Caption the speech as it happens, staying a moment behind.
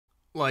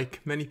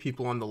Like many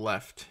people on the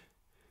left,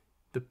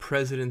 the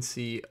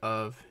presidency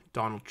of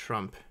Donald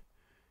Trump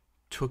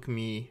took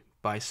me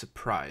by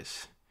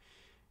surprise.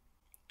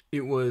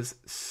 It was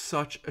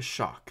such a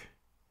shock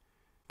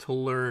to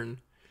learn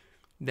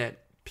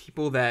that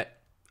people that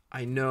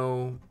I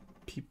know,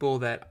 people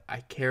that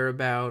I care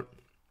about,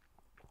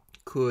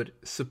 could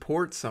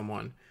support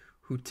someone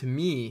who, to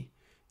me,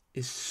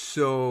 is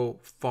so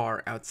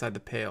far outside the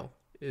pale,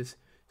 is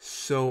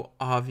so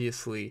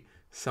obviously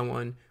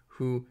someone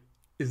who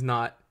is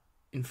not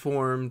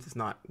informed, is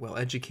not well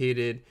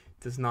educated,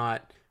 does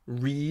not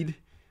read,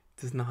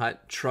 does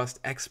not trust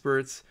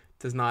experts,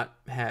 does not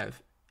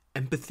have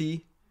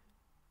empathy,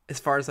 as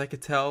far as I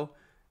could tell,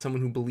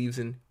 someone who believes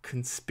in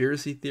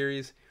conspiracy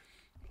theories,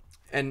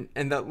 and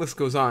that list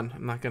goes on.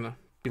 I'm not gonna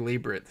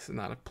belabor it. This is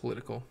not a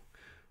political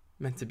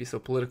meant to be so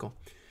political.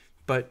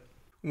 But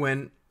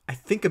when I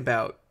think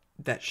about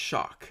that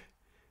shock,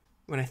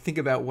 when I think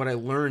about what I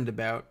learned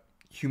about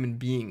human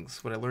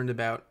beings, what I learned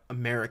about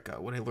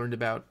America, what I learned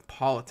about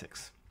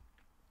politics,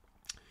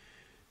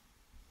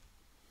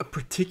 a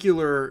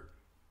particular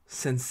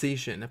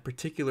sensation, a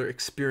particular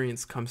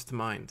experience comes to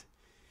mind.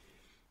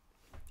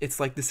 It's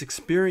like this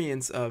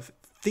experience of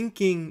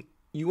thinking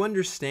you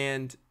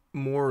understand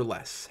more or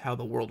less how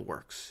the world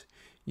works.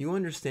 You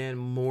understand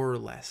more or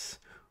less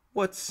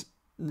what's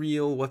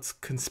real, what's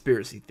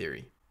conspiracy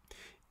theory.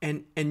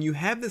 And you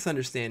have this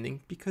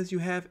understanding because you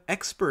have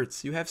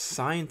experts, you have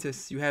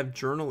scientists, you have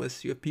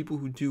journalists, you have people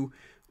who do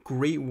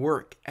great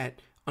work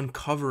at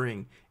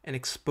uncovering and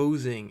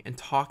exposing and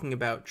talking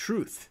about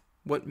truth,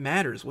 what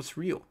matters, what's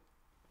real.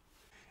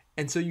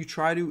 And so you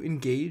try to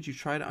engage, you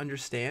try to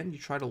understand, you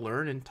try to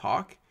learn and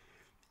talk,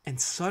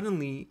 and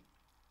suddenly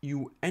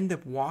you end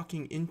up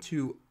walking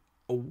into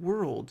a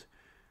world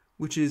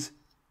which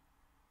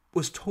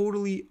was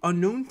totally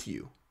unknown to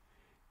you.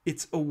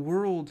 It's a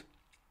world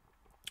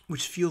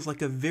which feels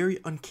like a very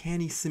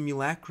uncanny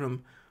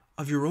simulacrum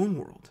of your own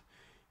world.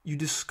 You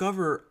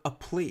discover a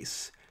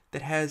place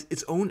that has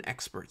its own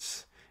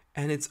experts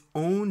and its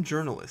own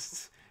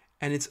journalists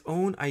and its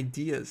own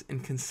ideas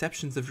and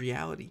conceptions of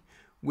reality,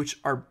 which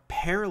are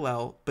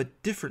parallel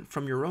but different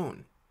from your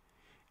own.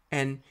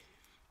 And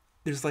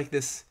there's like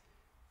this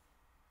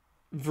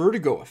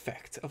vertigo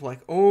effect of like,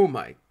 oh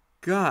my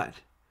God,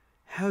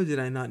 how did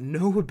I not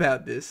know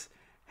about this?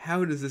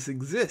 How does this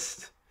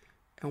exist?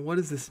 And what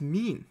does this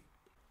mean?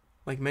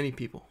 Like many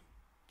people,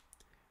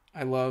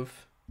 I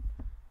love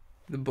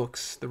the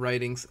books, the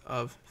writings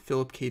of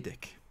Philip K.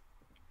 Dick.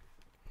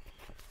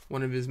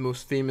 One of his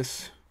most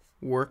famous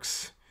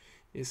works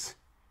is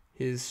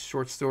his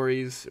short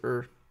stories,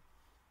 or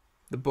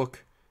the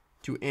book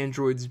 "Do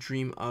Androids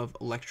Dream of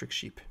Electric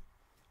Sheep?"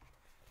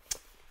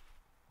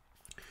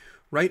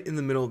 Right in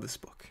the middle of this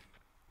book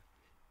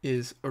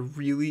is a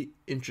really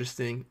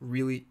interesting,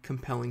 really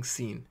compelling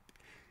scene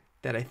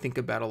that I think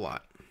about a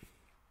lot.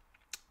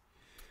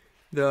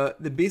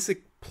 The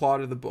basic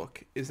plot of the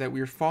book is that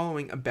we are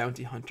following a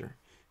bounty hunter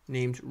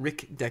named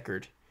Rick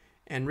Deckard,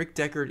 and Rick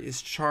Deckard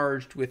is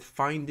charged with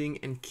finding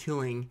and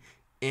killing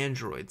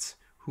androids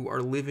who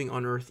are living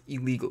on Earth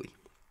illegally.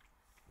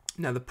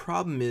 Now the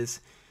problem is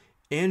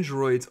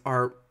androids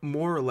are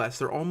more or less,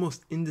 they're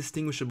almost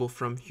indistinguishable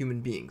from human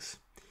beings.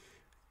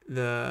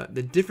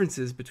 The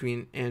differences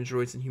between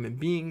androids and human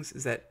beings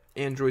is that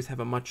androids have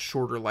a much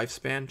shorter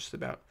lifespan, just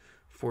about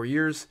 4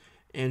 years.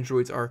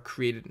 Androids are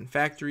created in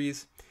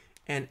factories.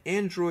 And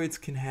androids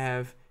can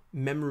have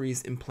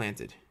memories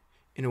implanted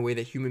in a way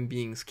that human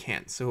beings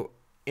can't. So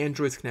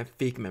androids can have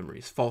fake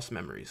memories, false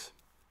memories.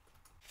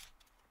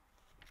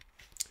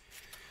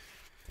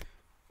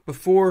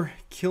 Before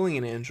killing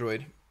an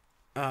android,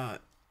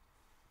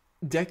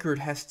 Deckard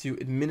has to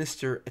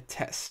administer a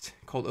test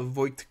called a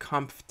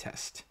Voight-Kampff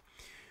test,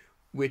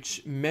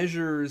 which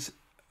measures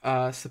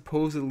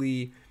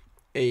supposedly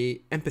a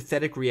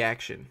empathetic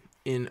reaction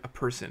in a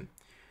person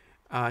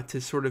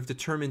to sort of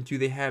determine, do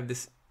they have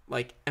this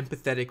like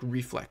empathetic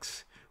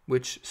reflex,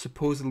 which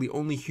supposedly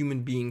only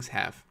human beings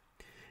have.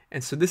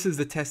 And so this is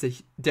the test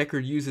that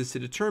Deckard uses to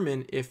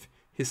determine if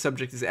his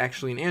subject is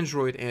actually an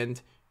android and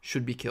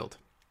should be killed.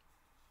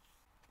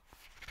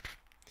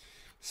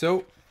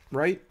 So,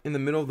 right in the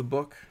middle of the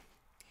book,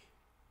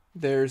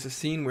 there's a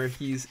scene where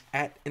he's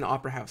at an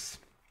opera house,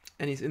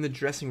 and he's in the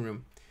dressing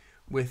room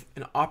with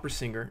an opera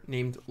singer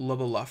named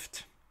Lubba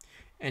Luft,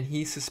 and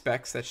he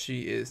suspects that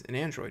she is an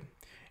android.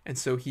 And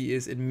so he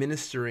is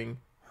administering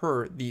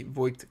her the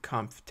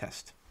Voight-Kampff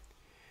test.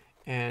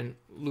 And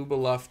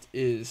Lubba Luft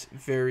is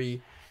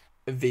very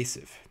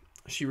evasive.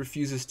 She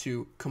refuses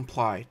to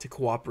comply, to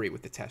cooperate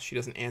with the test. She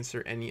doesn't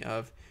answer any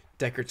of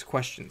Deckard's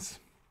questions.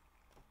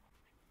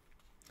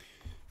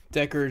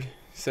 Deckard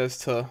says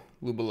to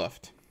Lubba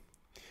Luft,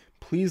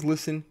 "Please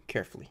listen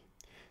carefully.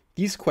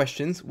 These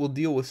questions will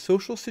deal with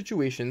social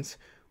situations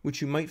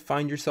which you might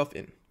find yourself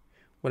in.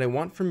 What I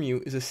want from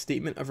you is a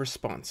statement of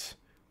response,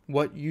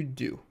 what you'd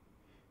do.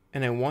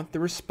 And I want the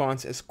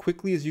response as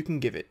quickly as you can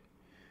give it.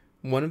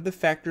 One of the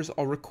factors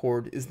I'll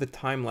record is the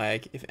time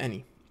lag, if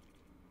any."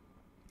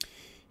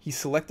 He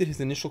selected his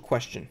initial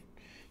question.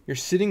 You're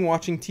sitting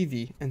watching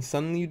TV, and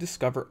suddenly you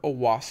discover a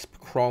wasp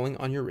crawling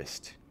on your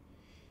wrist.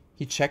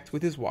 He checked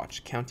with his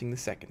watch, counting the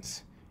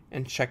seconds,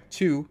 and checked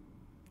too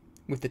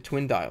with the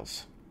twin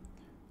dials.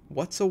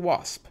 What's a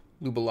wasp?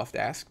 Lubeluft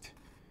asked.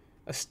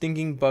 A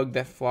stinging bug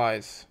that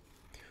flies.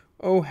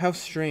 Oh, how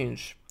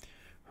strange.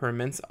 Her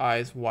immense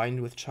eyes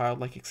widened with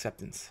childlike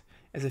acceptance,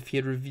 as if he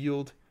had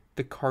revealed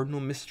the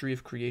cardinal mystery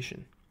of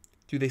creation.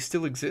 Do they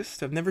still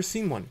exist? I've never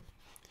seen one.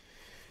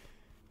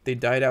 They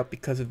died out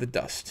because of the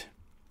dust.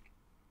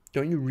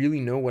 Don't you really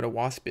know what a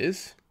wasp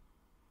is?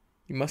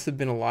 You must have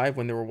been alive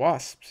when there were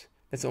wasps.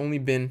 That's only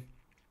been...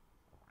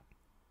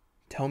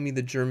 Tell me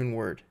the German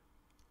word,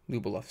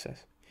 Lubeluft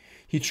says.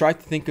 He tried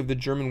to think of the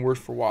German word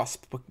for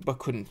wasp, but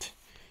couldn't.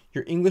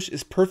 Your English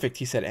is perfect,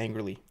 he said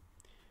angrily.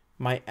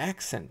 My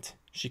accent,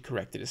 she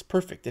corrected, is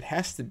perfect. It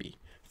has to be.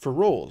 For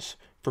Rolls,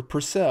 for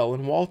Purcell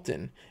and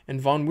Walton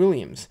and Vaughan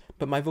Williams,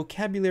 but my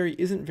vocabulary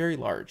isn't very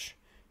large.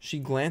 She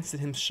glanced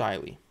at him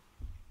shyly.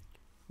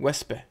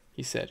 Wespe,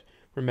 he said,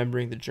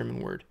 remembering the German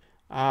word.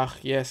 Ah,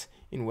 yes,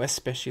 in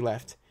Wespe, she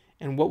laughed.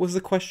 And what was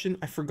the question?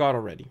 I forgot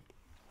already.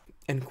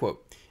 End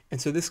quote.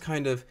 And so this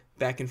kind of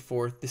back and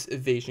forth, this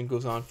evasion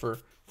goes on for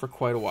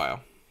quite a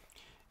while.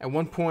 At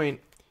one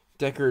point,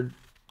 Deckard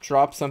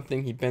drops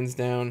something, he bends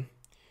down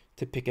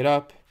to pick it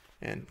up,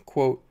 and,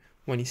 quote,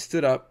 when he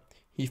stood up,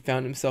 he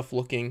found himself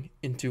looking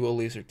into a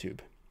laser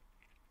tube.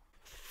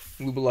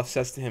 Lubeluft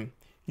says to him,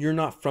 You're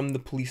not from the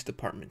police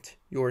department.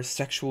 You're a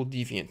sexual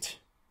deviant.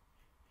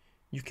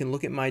 You can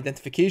look at my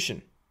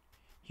identification.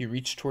 He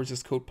reached towards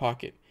his coat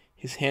pocket.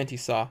 His hand, he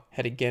saw,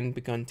 had again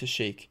begun to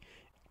shake,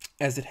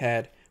 as it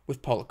had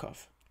with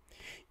Polikov.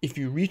 If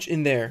you reach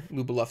in there,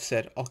 Lubeluft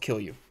said, I'll kill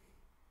you.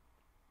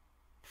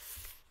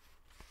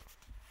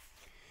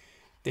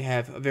 They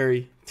have a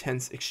very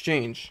tense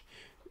exchange.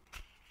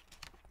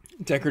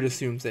 Deckard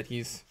assumes that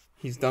he's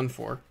done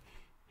for.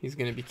 He's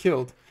going to be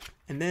killed.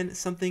 And then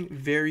something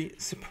very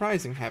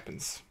surprising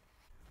happens.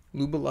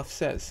 Lubeluft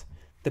says,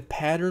 The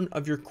pattern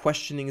of your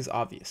questioning is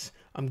obvious.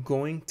 I'm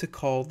going to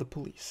call the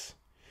police.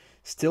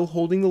 Still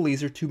holding the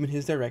laser tube in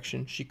his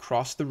direction, she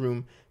crossed the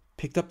room,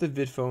 picked up the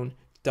vidphone,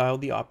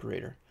 dialed the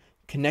operator.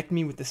 Connect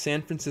me with the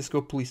San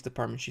Francisco Police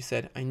Department, she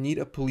said. I need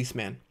a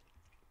policeman.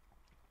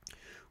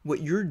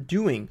 What you're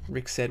doing,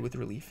 Rick said with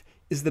relief,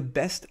 is the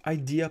best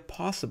idea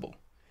possible.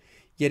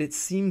 Yet it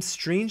seems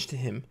strange to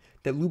him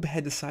that Luba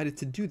had decided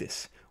to do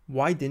this.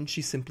 Why didn't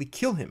she simply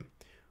kill him?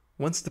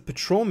 Once the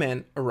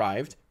patrolman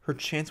arrived, her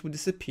chance would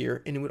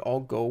disappear and it would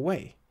all go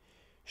away.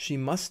 She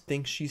must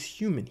think she's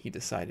human, he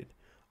decided.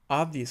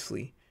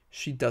 Obviously,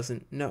 she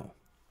doesn't know.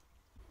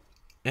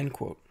 End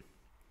quote.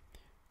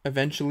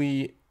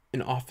 Eventually,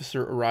 an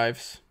officer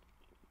arrives.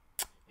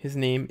 His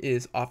name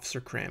is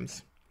Officer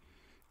Krams.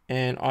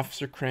 And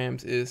Officer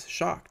Krams is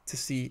shocked to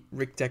see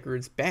Rick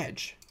Deckard's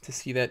badge, to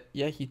see that,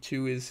 yeah, he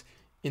too is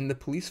in the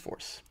police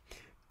force.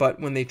 But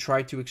when they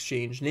try to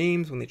exchange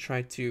names, when they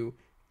try to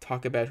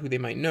talk about who they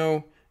might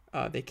know,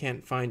 they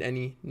can't find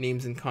any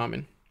names in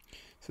common.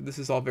 So this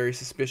is all very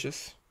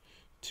suspicious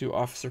to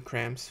Officer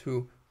Krams,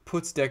 who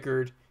puts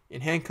Deckard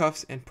in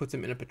handcuffs and puts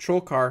him in a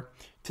patrol car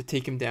to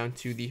take him down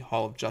to the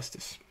Hall of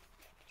Justice.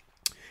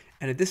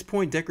 And at this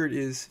point, Deckard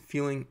is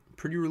feeling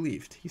pretty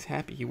relieved. He's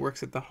happy. He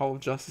works at the Hall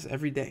of Justice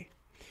every day.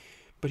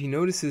 But he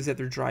notices that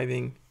they're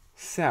driving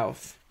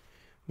south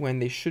when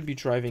they should be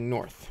driving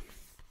north.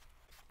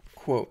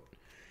 Quote,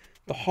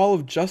 The Hall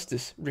of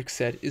Justice, Rick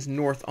said, is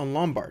north on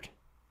Lombard.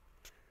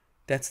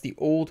 That's the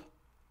old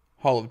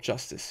Hall of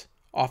Justice,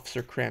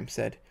 Officer Krams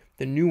said.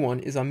 The new one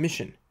is on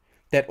Mission.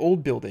 That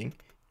old building,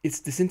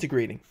 it's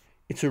disintegrating.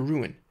 It's a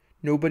ruin.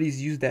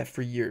 Nobody's used that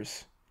for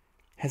years.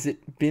 Has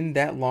it been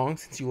that long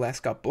since you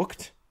last got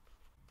booked?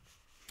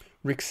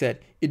 Rick said,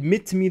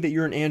 Admit to me that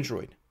you're an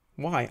android.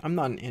 Why? I'm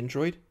not an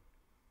android.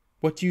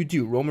 What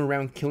do? Roam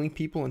around killing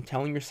people and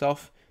telling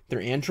yourself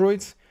they're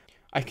androids?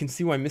 I can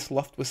see why Miss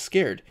Luft was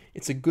scared.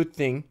 It's a good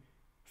thing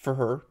for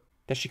her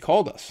that she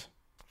called us.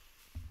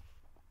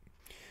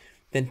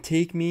 Then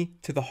take me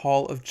to the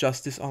Hall of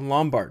Justice on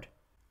Lombard.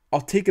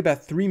 I'll take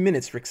about 3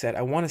 minutes, Rick said.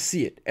 I want to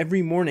see it.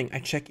 Every morning I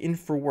check in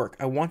for work.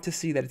 I want to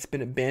see that it's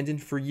been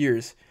abandoned for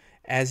years,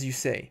 as you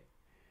say.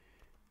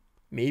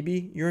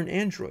 Maybe you're an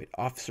android,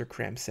 Officer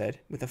Krams said,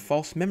 with a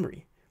false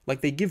memory,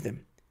 like they give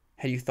them.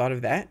 Had you thought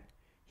of that?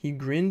 He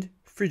grinned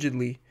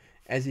frigidly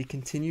as he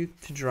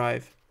continued to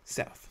drive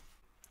south.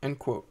 End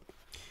quote.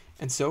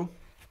 And so,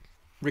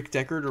 Rick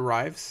Deckard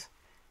arrives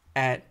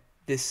at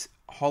this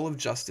Hall of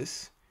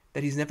Justice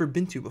that he's never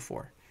been to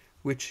before,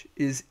 which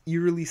is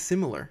eerily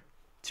similar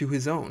to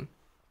his own,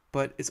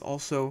 but it's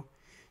also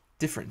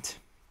different.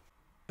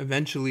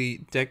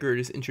 Eventually, Deckard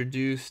is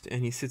introduced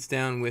and he sits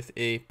down with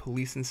a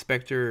police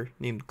inspector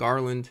named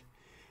Garland,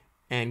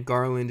 and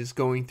Garland is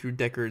going through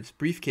Deckard's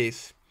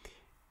briefcase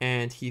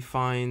and he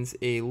finds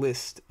a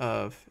list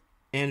of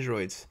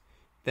androids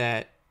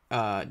that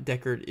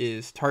Deckard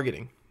is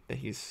targeting, that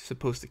he's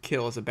supposed to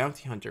kill as a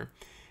bounty hunter,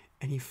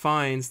 and he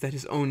finds that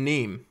his own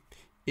name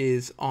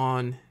is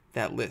on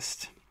that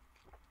list.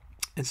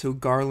 And so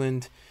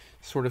Garland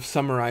sort of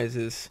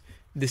summarizes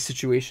this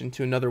situation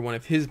to another one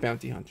of his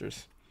bounty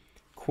hunters.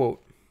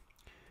 Quote,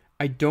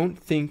 "I don't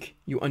think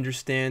you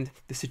understand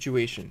the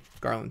situation,"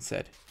 Garland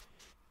said.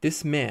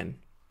 "This man,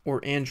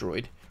 or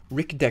android,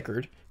 Rick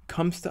Deckard,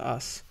 comes to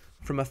us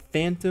from a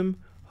phantom,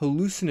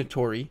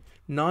 hallucinatory,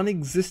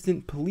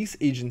 non-existent police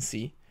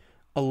agency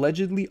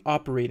allegedly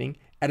operating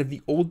out of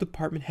the old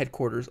department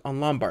headquarters on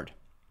Lombard.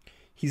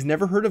 He's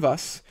never heard of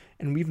us,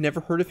 and we've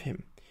never heard of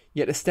him,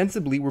 yet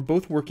ostensibly we're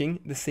both working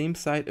the same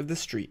side of the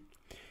street.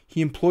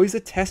 He employs a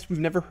test we've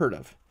never heard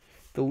of.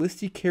 The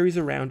list he carries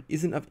around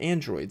isn't of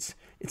androids,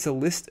 it's a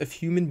list of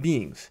human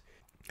beings.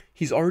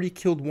 He's already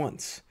killed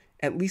once,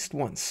 at least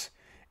once,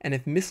 and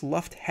if Miss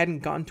Luft hadn't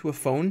gotten to a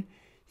phone,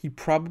 he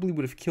probably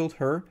would have killed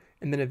her,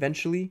 and then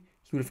eventually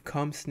he would have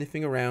come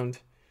sniffing around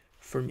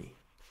for me."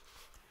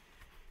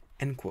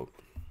 End quote.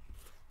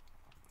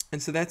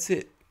 And so that's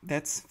it.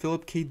 That's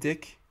Philip K.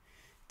 Dick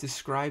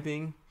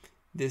describing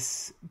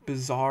this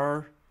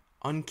bizarre,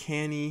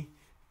 uncanny,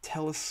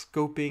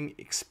 telescoping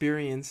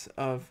experience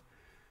of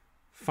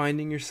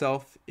finding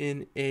yourself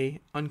in a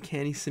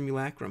uncanny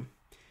simulacrum.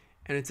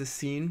 And it's a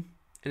scene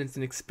and it's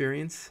an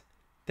experience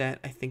that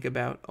I think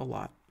about a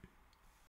lot.